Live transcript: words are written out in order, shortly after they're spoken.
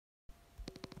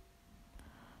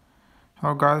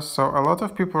Hello guys, so a lot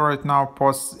of people right now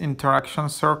post interaction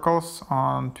circles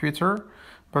on Twitter,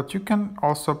 but you can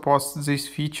also post this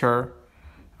feature,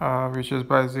 which is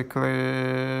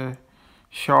basically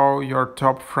show your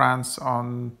top friends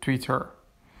on Twitter.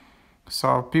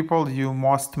 So people you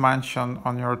most mention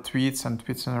on your tweets and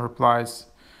replies.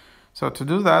 So to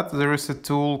do that, there is a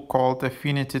tool called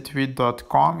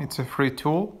affinitytweet.com. It's a free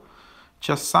tool.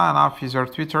 Just sign up with your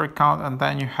Twitter account and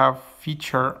then you have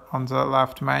feature on the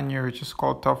left menu which is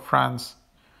called Top Friends.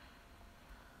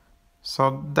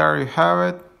 So there you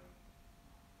have it.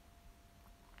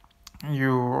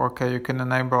 You can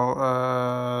enable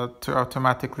to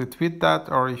automatically tweet that,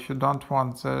 or if you don't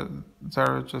want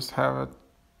there you just have it.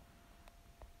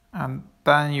 And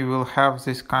then you will have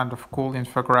this kind of cool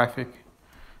infographic.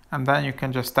 And then you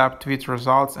can just tap tweet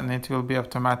results and it will be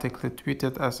automatically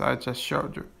tweeted as I just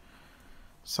showed you.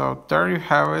 So there you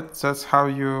have it. That's how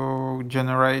you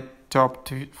generate top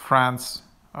friends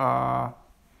on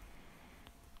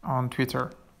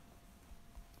Twitter.